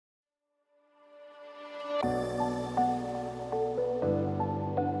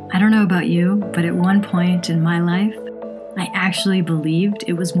don't know about you, but at one point in my life, I actually believed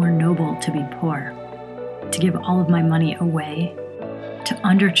it was more noble to be poor, to give all of my money away, to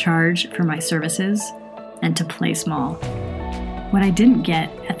undercharge for my services, and to play small. What I didn't get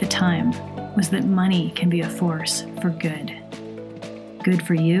at the time was that money can be a force for good. Good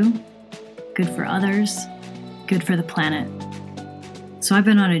for you, good for others, good for the planet. So I've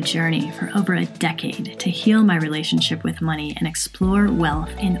been on a journey for over a decade to heal my relationship with money and explore wealth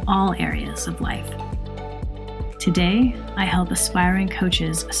in all areas of life. Today, I help aspiring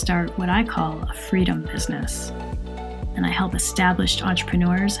coaches start what I call a freedom business, and I help established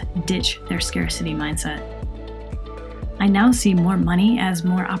entrepreneurs ditch their scarcity mindset. I now see more money as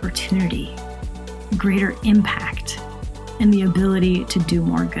more opportunity, greater impact, and the ability to do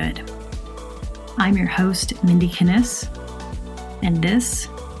more good. I'm your host, Mindy Kinnis, and this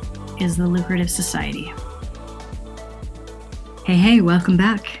is The Lucrative Society. Hey, welcome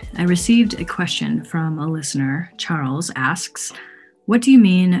back. I received a question from a listener. Charles asks, what do you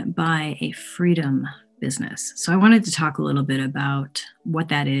mean by a freedom business? So I wanted to talk a little bit about what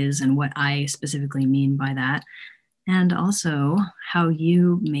that is and what I specifically mean by that, and also how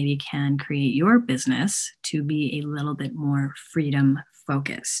you maybe can create your business to be a little bit more freedom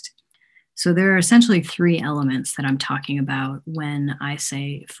focused. So there are essentially three elements that I'm talking about when I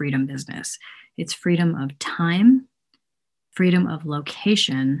say freedom business. It's freedom of time, freedom of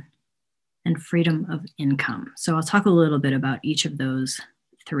location, and freedom of income. So I'll talk a little bit about each of those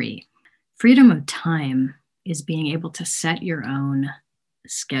three. Freedom of time is being able to set your own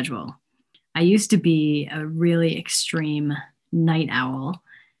schedule. I used to be a really extreme night owl,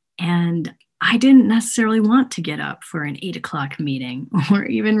 and I didn't necessarily want to get up for an 8 o'clock meeting or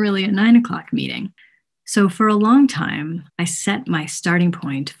even really a 9 o'clock meeting. So for a long time, I set my starting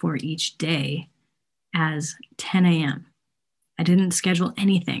point for each day as 10 a.m. I didn't schedule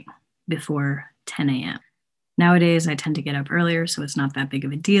anything before 10 a.m. Nowadays, I tend to get up earlier, so it's not that big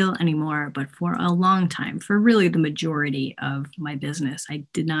of a deal anymore. But for a long time, for really the majority of my business, I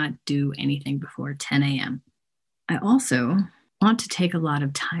did not do anything before 10 a.m. I also want to take a lot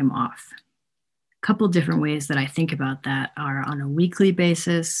of time off. Couple different ways that I think about that are on a weekly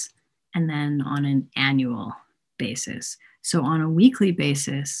basis and then on an annual basis. So on a weekly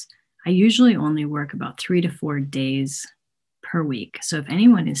basis, I usually only work about 3 to 4 days per week. So if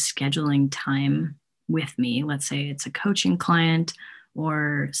anyone is scheduling time with me, let's say it's a coaching client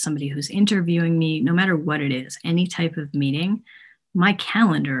or somebody who's interviewing me, no matter what it is, any type of meeting, my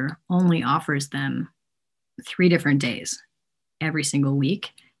calendar only offers them 3 different days every single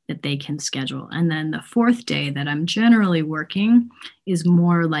week that they can schedule. And then the fourth day that I'm generally working is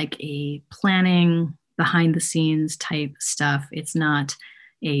more like a planning, behind the scenes type stuff. It's not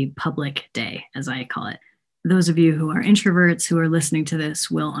a public day, as I call it. Those of you who are introverts who are listening to this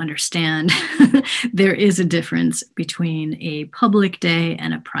will understand there is a difference between a public day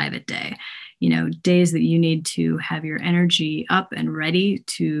and a private day. You know, days that you need to have your energy up and ready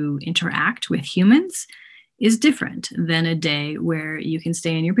to interact with humans is different than a day where you can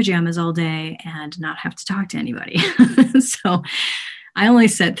stay in your pajamas all day and not have to talk to anybody. So I only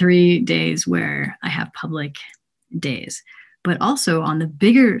set 3 days where I have public days. But also on the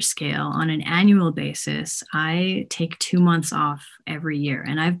bigger scale, on an annual basis, I take 2 months off every year.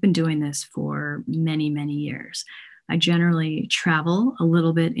 And I've been doing this for many, many years. I generally travel a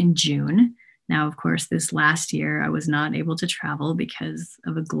little bit in June. Now, of course, this last year, I was not able to travel because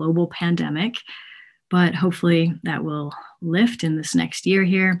of a global pandemic. But hopefully that will lift in this next year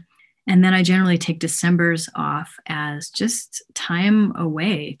here. And then I generally take Decembers off as just time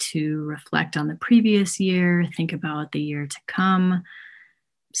away to reflect on the previous year, think about the year to come,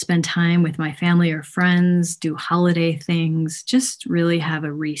 spend time with my family or friends, do holiday things, just really have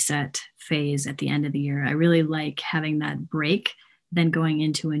a reset phase at the end of the year. I really like having that break, then going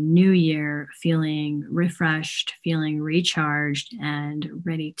into a new year feeling refreshed, feeling recharged, and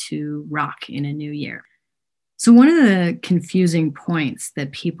ready to rock in a new year. So one of the confusing points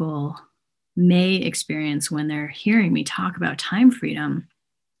that people may experience when they're hearing me talk about time freedom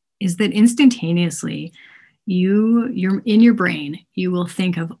is that instantaneously you're in your brain, you will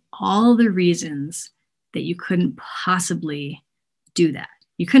think of all the reasons that you couldn't possibly do that.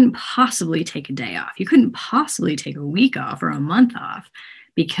 You couldn't possibly take a day off. You couldn't possibly take a week off or a month off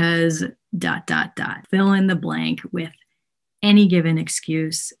because ... Fill in the blank with any given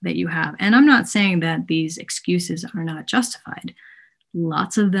excuse that you have. And I'm not saying that these excuses are not justified.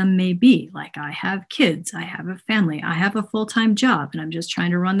 Lots of them may be, like I have kids, I have a family, I have a full-time job, and I'm just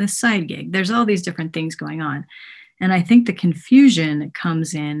trying to run this side gig. There's all these different things going on. And I think the confusion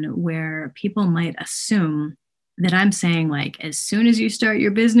comes in where people might assume that I'm saying, like, as soon as you start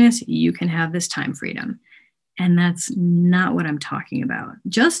your business, you can have this time freedom. And that's not what I'm talking about.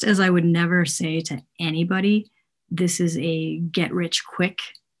 Just as I would never say to anybody, this is a get rich quick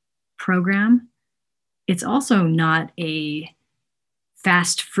program, it's also not a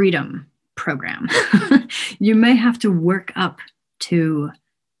fast freedom program. You may have to work up to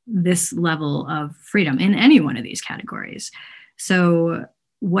this level of freedom in any one of these categories. So,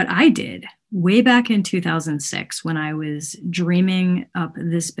 what I did way back in 2006, when I was dreaming up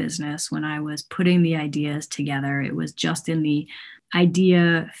this business, when I was putting the ideas together, it was just in the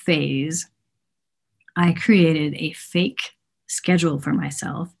idea phase, I created a fake schedule for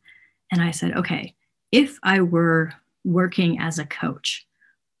myself. And I said, okay, if I were working as a coach,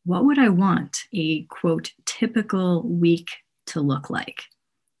 what would I want a quote typical week to look like?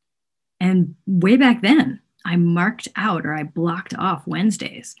 And way back then, I marked out or I blocked off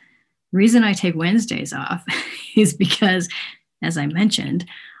Wednesdays. Reason I take Wednesdays off is because, as I mentioned,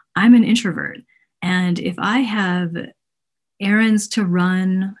 I'm an introvert. And if I have errands to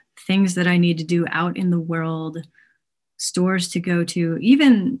run, things that I need to do out in the world, stores to go to,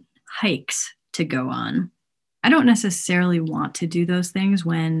 even hikes to go on, I don't necessarily want to do those things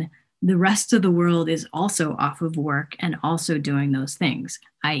when the rest of the world is also off of work and also doing those things,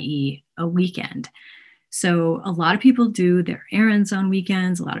 i.e., a weekend. So a lot of people do their errands on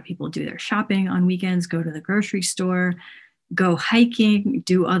weekends. A lot of people do their shopping on weekends, go to the grocery store, go hiking,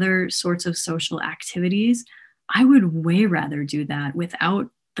 do other sorts of social activities. I would way rather do that without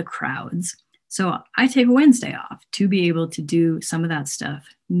the crowds. So I take a Wednesday off to be able to do some of that stuff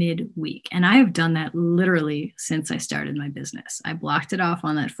midweek. And I have done that literally since I started my business. I blocked it off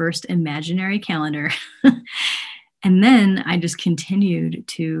on that first imaginary calendar. And then I just continued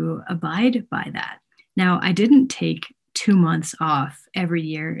to abide by that. Now, I didn't take 2 months off every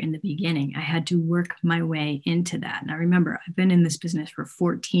year in the beginning. I had to work my way into that. Now, remember, I've been in this business for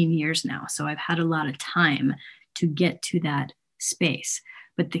 14 years now, so I've had a lot of time to get to that space.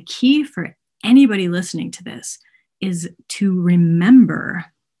 But the key for anybody listening to this is to remember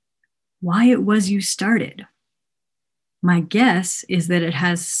why it was you started. My guess is that it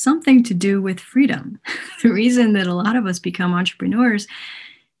has something to do with freedom. The reason that a lot of us become entrepreneurs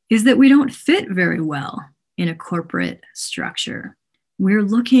is that we don't fit very well in a corporate structure. We're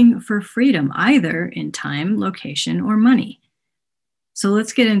looking for freedom, either in time, location, or money. So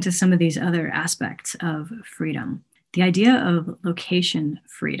let's get into some of these other aspects of freedom. The idea of location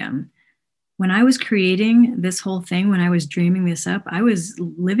freedom. When I was creating this whole thing, when I was dreaming this up, I was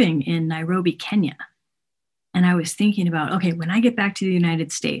living in Nairobi, Kenya. And I was thinking about, okay, when I get back to the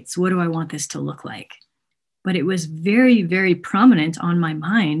United States, what do I want this to look like? But it was very, very prominent on my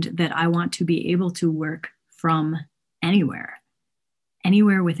mind that I want to be able to work from anywhere.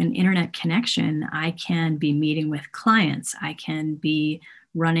 Anywhere with an internet connection, I can be meeting with clients. I can be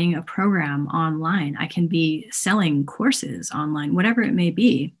running a program online. I can be selling courses online, whatever it may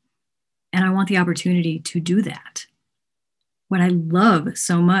be. And I want the opportunity to do that. What I love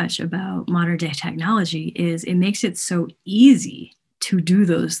so much about modern day technology is it makes it so easy to do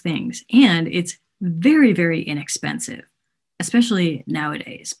those things. And it's very, very inexpensive, especially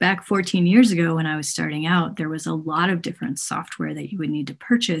nowadays. Back 14 years ago, when I was starting out, there was a lot of different software that you would need to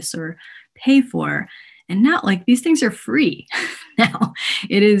purchase or pay for. And now, like, these things are free now.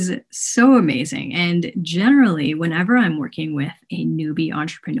 It is so amazing. And generally, whenever I'm working with a newbie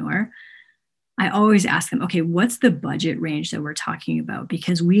entrepreneur, I always ask them, okay, what's the budget range that we're talking about?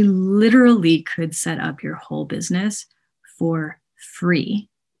 Because we literally could set up your whole business for free.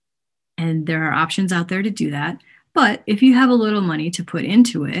 And there are options out there to do that. But if you have a little money to put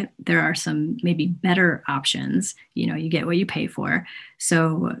into it, there are some maybe better options. You know, you get what you pay for.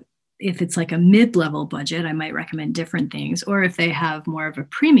 So if it's like a mid-level budget, I might recommend different things. Or if they have more of a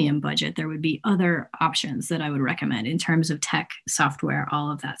premium budget, there would be other options that I would recommend in terms of tech, software,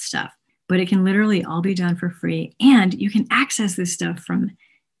 all of that stuff. But it can literally all be done for free. And you can access this stuff from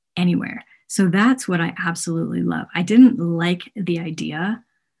anywhere. So that's what I absolutely love. I didn't like the idea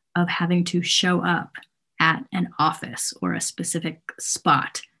of having to show up at an office or a specific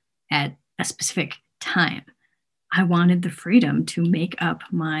spot at a specific time. I wanted the freedom to make up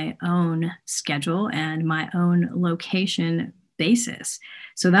my own schedule and my own location basis.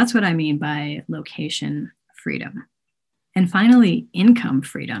 So that's what I mean by location freedom. And finally, income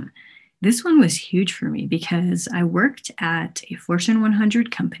freedom. This one was huge for me because I worked at a Fortune 100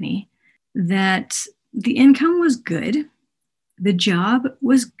 company that the income was good. The job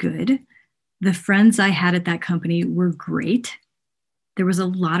was good. The friends I had at that company were great. There was a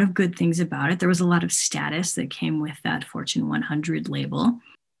lot of good things about it. There was a lot of status that came with that Fortune 100 label.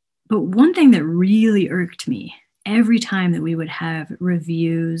 But one thing that really irked me every time that we would have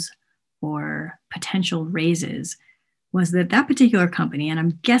reviews or potential raises was that that particular company, and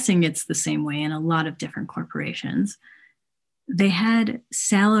I'm guessing it's the same way in a lot of different corporations, they had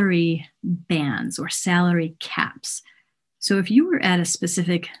salary bands or salary caps. So if you were at a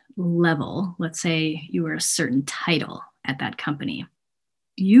specific level, let's say you were a certain title at that company,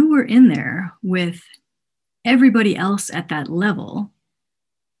 you were in there with everybody else at that level.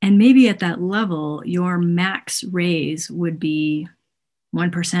 And maybe at that level, your max raise would be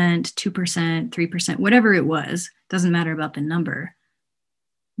 1%, 2%, 3%, whatever it was. Doesn't matter about the number.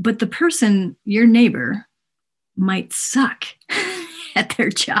 But the person, your neighbor, might suck at their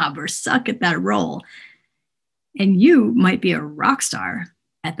job or suck at that role. And you might be a rock star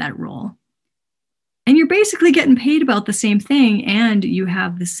at that role. And you're basically getting paid about the same thing, and you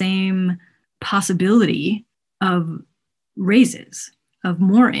have the same possibility of raises, of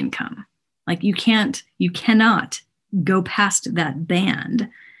more income. Like you cannot go past that band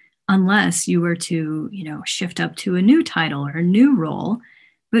unless you were to, shift up to a new title or a new role.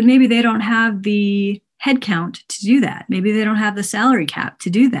 But maybe they don't have the headcount to do that. Maybe they don't have the salary cap to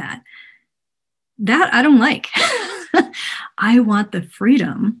do that. That I don't like. I want the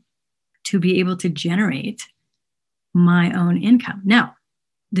freedom to be able to generate my own income. Now,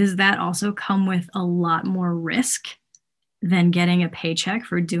 does that also come with a lot more risk than getting a paycheck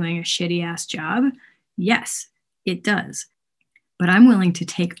for doing a shitty ass job? Yes, it does. But I'm willing to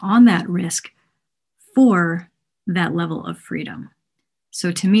take on that risk for that level of freedom.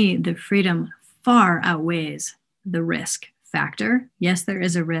 So to me, the freedom far outweighs the risk factor. Yes, there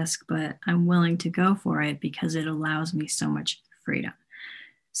is a risk, but I'm willing to go for it because it allows me so much freedom.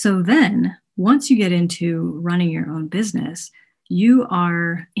 So then once you get into running your own business, you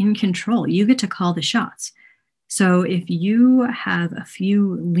are in control. You get to call the shots. So if you have a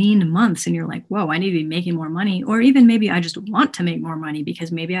few lean months and you're like, whoa, I need to be making more money, or even maybe I just want to make more money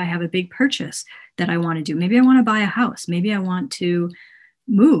because maybe I have a big purchase that I want to do. Maybe I want to buy a house. Maybe I want to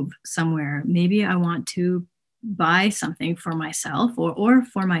move somewhere. Maybe I want to buy something for myself or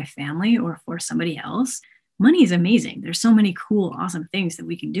for my family or for somebody else. Money is amazing. There's so many cool, awesome things that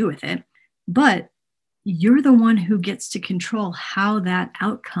we can do with it. But you're the one who gets to control how that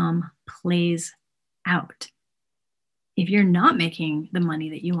outcome plays out. If you're not making the money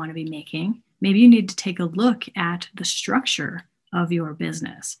that you want to be making, maybe you need to take a look at the structure of your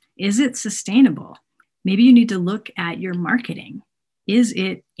business. Is it sustainable? Maybe you need to look at your marketing. Is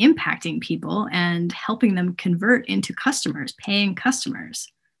it impacting people and helping them convert into customers, paying customers?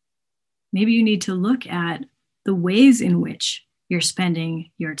 Maybe you need to look at the ways in which you're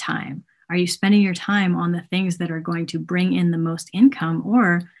spending your time. Are you spending your time on the things that are going to bring in the most income,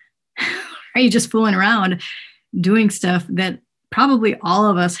 or are you just fooling around doing stuff that probably all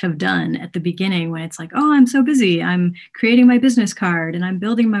of us have done at the beginning when it's like, oh, I'm so busy. I'm creating my business card and I'm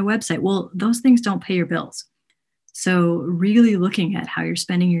building my website. Well, those things don't pay your bills. So really looking at how you're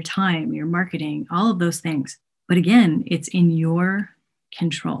spending your time, your marketing, all of those things. But again, it's in your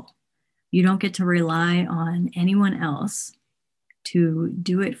control. You don't get to rely on anyone else to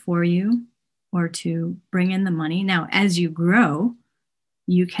do it for you or to bring in the money. Now, as you grow,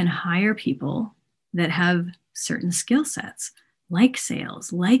 you can hire people that have certain skill sets, like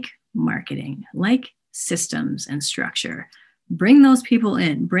sales, like marketing, like systems and structure. Bring those people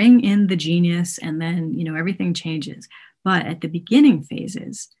in, bring in the genius, and then, everything changes. But at the beginning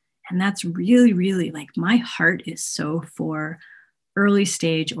phases, and that's really, really like my heart is so for early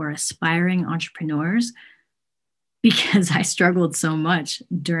stage or aspiring entrepreneurs, because I struggled so much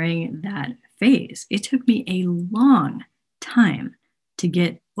during that phase. It took me a long time to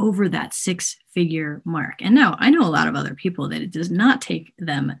get over that 6-figure mark. And now I know a lot of other people that it does not take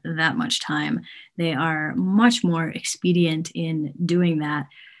them that much time. They are much more expedient in doing that.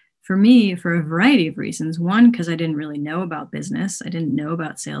 For me, for a variety of reasons. One, because I didn't really know about business. I didn't know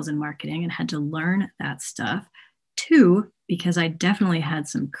about sales and marketing and had to learn that stuff. Two, because I definitely had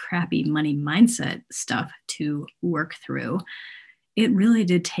some crappy money mindset stuff to work through. It really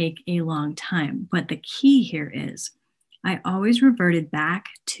did take a long time. But the key here is I always reverted back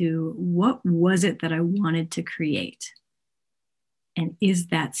to what was it that I wanted to create? And is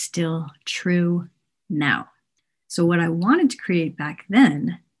that still true now? So what I wanted to create back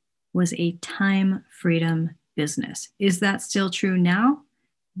then was a time freedom business. Is that still true now?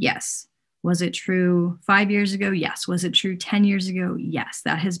 Yes. Was it true 5 years ago? Yes. Was it true 10 years ago? Yes.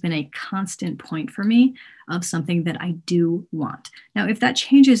 That has been a constant point for me of something that I do want. Now, if that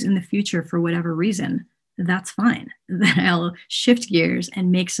changes in the future for whatever reason, that's fine. Then I'll shift gears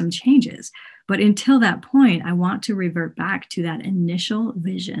and make some changes. But until that point, I want to revert back to that initial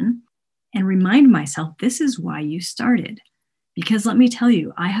vision and remind myself, this is why you started. Because let me tell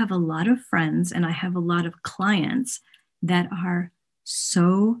you, I have a lot of friends and I have a lot of clients that are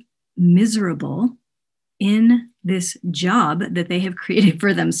so miserable in this job that they have created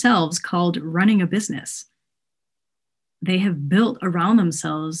for themselves called running a business. They have built around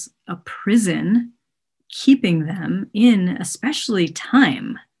themselves a prison, keeping them in, especially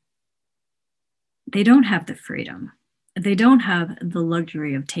time. They don't have the freedom. They don't have the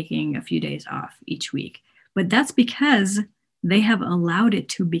luxury of taking a few days off each week. But that's because they have allowed it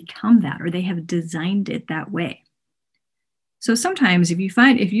to become that, or they have designed it that way. So sometimes if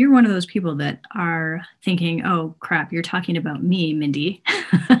you're one of those people that are thinking, oh crap, you're talking about me, Mindy,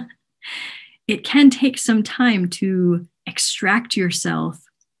 it can take some time to extract yourself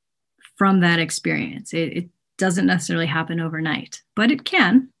from that experience. It doesn't necessarily happen overnight, but it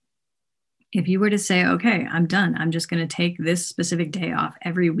can. If you were to say, okay, I'm done, I'm just going to take this specific day off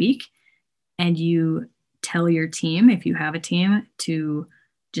every week, and you tell your team, if you have a team, to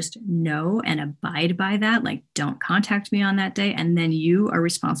just know and abide by that, like don't contact me on that day, and then you are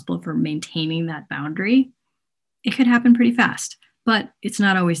responsible for maintaining that boundary, it could happen pretty fast. But it's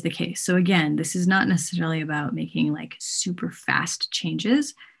not always the case. So again, this is not necessarily about making like super fast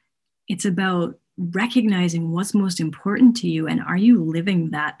changes. It's about recognizing what's most important to you and are you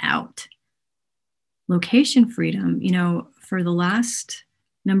living that out? Location freedom, for the last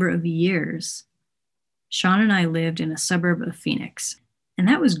number of years, Sean and I lived in a suburb of Phoenix, and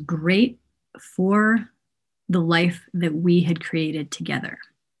that was great for the life that we had created together.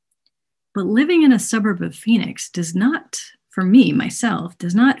 But living in a suburb of Phoenix does not, for me, myself,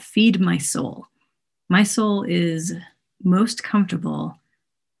 does not feed my soul. My soul is most comfortable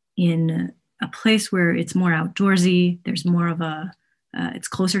in a place where it's more outdoorsy. There's more of it's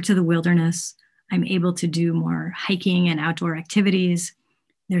closer to the wilderness. I'm able to do more hiking and outdoor activities.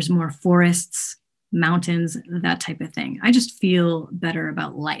 There's more forests, mountains, that type of thing. I just feel better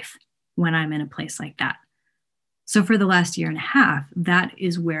about life when I'm in a place like that. So for the last year and a half, that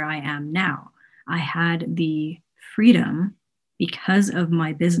is where I am now. I had the freedom because of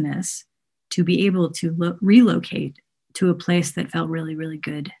my business to be able to relocate to a place that felt really, really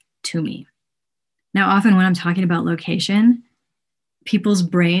good to me. Now, often when I'm talking about location, people's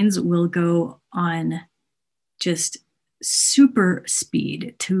brains will go on just super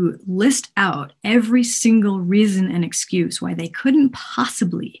speed to list out every single reason and excuse why they couldn't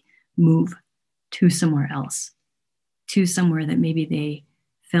possibly move to somewhere else, to somewhere that maybe they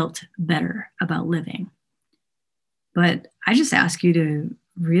felt better about living. But I just ask you to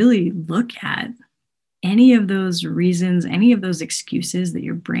really look at any of those reasons, any of those excuses that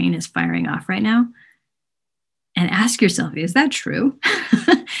your brain is firing off right now, and ask yourself, is that true?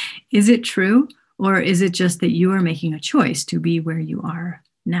 Is it true? Or is it just that you are making a choice to be where you are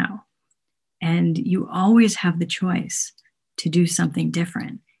now? And you always have the choice to do something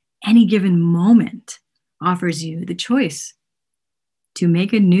different. Any given moment offers you the choice to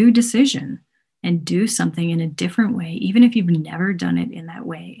make a new decision and do something in a different way, even if you've never done it in that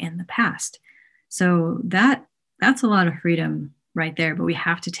way in the past. So that's a lot of freedom right there, but we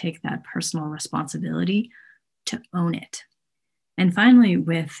have to take that personal responsibility to own it. And finally,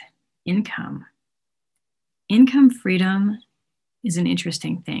 with income freedom is an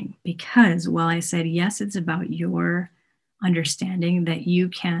interesting thing, because while I said, yes, it's about your understanding that you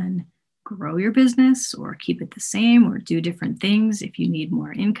can grow your business or keep it the same or do different things if you need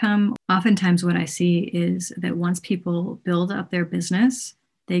more income. Oftentimes what I see is that once people build up their business,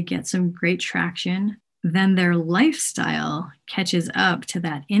 they get some great traction, then their lifestyle catches up to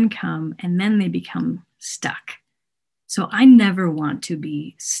that income, and then they become stuck. So I never want to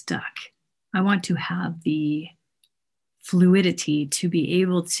be stuck. I want to have the fluidity to be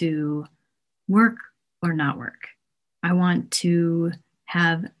able to work or not work. I want to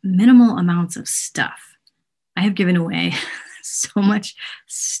have minimal amounts of stuff. I have given away so much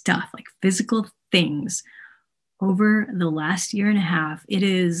stuff, like physical things, over the last year and a half. It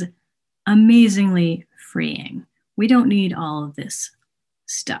is amazingly freeing. We don't need all of this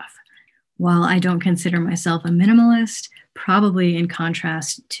stuff. While I don't consider myself a minimalist, probably in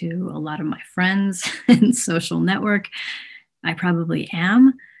contrast to a lot of my friends and social network, I probably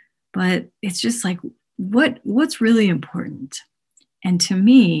am. But it's just like, what's really important? And to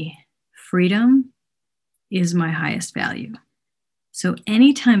me, freedom is my highest value. So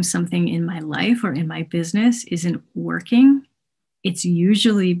anytime something in my life or in my business isn't working, it's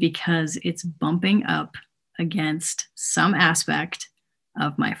usually because it's bumping up against some aspect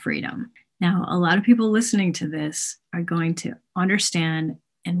of my freedom. Now, a lot of people listening to this are going to understand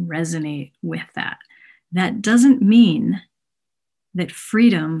and resonate with that. That doesn't mean that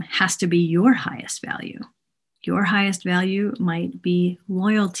freedom has to be your highest value. Your highest value might be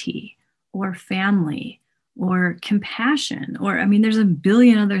loyalty or family or compassion, or there's a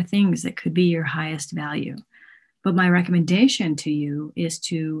billion other things that could be your highest value. But my recommendation to you is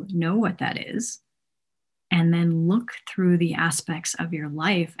to know what that is and then look through the aspects of your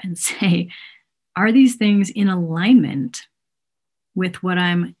life and say, are these things in alignment with what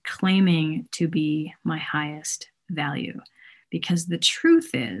I'm claiming to be my highest value? Because the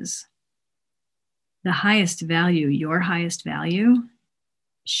truth is, the highest value, your highest value,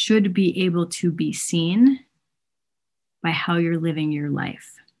 should be able to be seen by how you're living your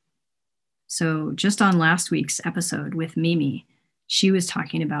life. So just on last week's episode with Mimi, she was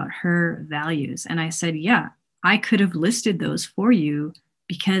talking about her values. And I said, yeah, I could have listed those for you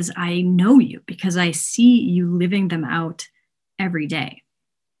because I know you, because I see you living them out every day.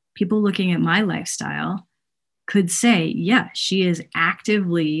 People looking at my lifestyle could say, yeah, she is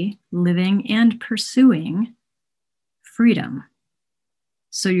actively living and pursuing freedom.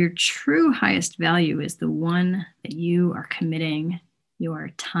 So your true highest value is the one that you are committing your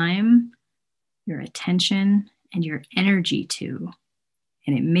time, your attention, and your energy to.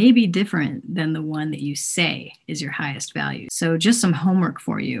 And it may be different than the one that you say is your highest value. So just some homework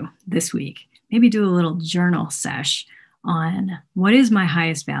for you this week. Maybe do a little journal sesh on what is my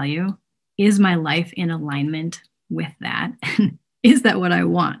highest value? Is my life in alignment with that? And is that what I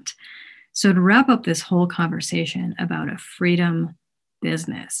want? So to wrap up this whole conversation about a freedom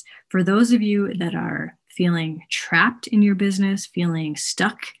business, for those of you that are feeling trapped in your business, feeling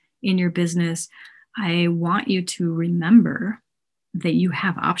stuck in your business, I want you to remember that you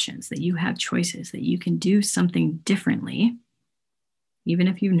have options, that you have choices, that you can do something differently, even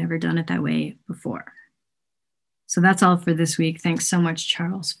if you've never done it that way before. So that's all for this week. Thanks so much,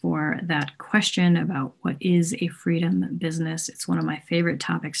 Charles, for that question about what is a freedom business. It's one of my favorite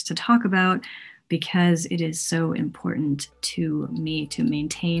topics to talk about because it is so important to me to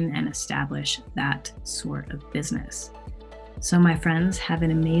maintain and establish that sort of business. So my friends, have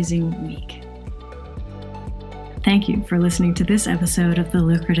an amazing week. Thank you for listening to this episode of The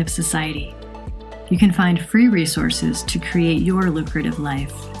Lucrative Society. You can find free resources to create your lucrative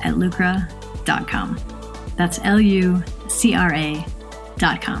life at lucra.com. That's lucra.com.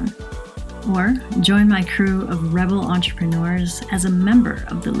 Or join my crew of rebel entrepreneurs as a member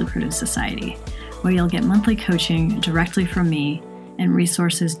of the Lucrative Society, where you'll get monthly coaching directly from me and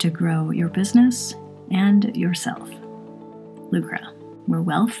resources to grow your business and yourself. Lucra, where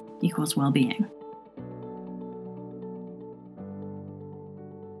wealth equals well-being.